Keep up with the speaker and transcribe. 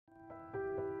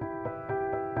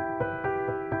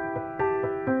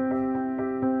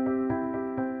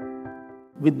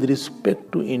with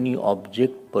respect to any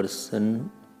object,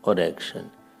 person or action.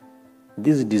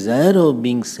 This desire of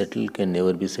being settled can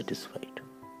never be satisfied.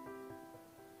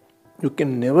 You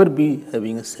can never be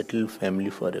having a settled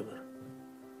family forever.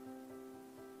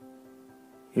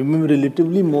 You may be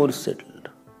relatively more settled.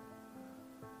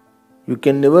 You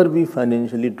can never be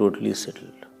financially totally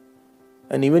settled.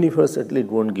 And even if you are settled, it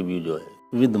won't give you joy.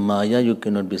 With Maya, you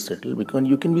cannot be settled because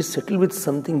you can be settled with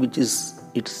something which is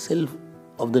itself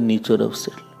of the nature of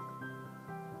settled.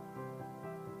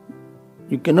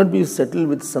 You cannot be settled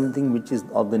with something which is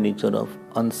of the nature of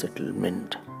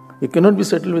unsettlement. You cannot be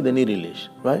settled with any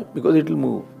relation. Why? Because it will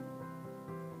move.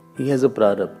 He has a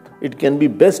prarabdha. It can be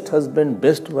best husband,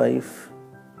 best wife,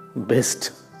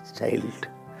 best child,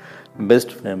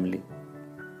 best family,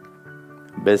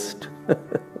 best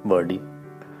body.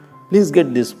 Please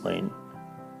get this point.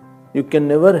 You can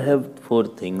never have four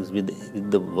things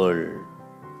with the world.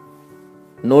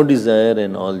 No desire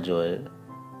and all joy.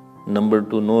 Number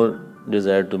two, no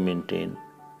desire to maintain.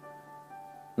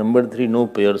 Number three, no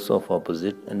pairs of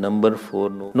opposite. And number four,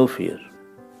 no fear.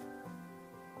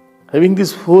 Having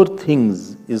these four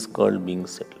things is called being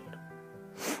settled.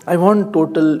 I want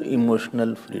total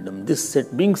emotional freedom.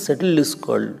 Being settled is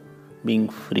called being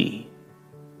free.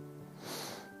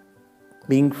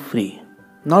 Being free.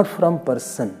 Not from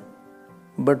person,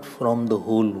 but from the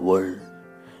whole world.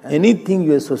 Anything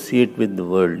you associate with the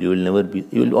world, you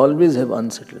will always have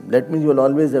unsettlement. That means you will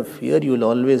always have fear, you will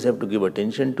always have to give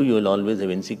attention to, you will always have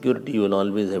insecurity, you will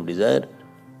always have desire.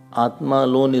 Atma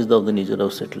alone is of the nature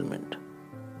of settlement.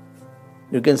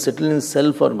 You can settle in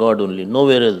self or God only,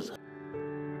 nowhere else.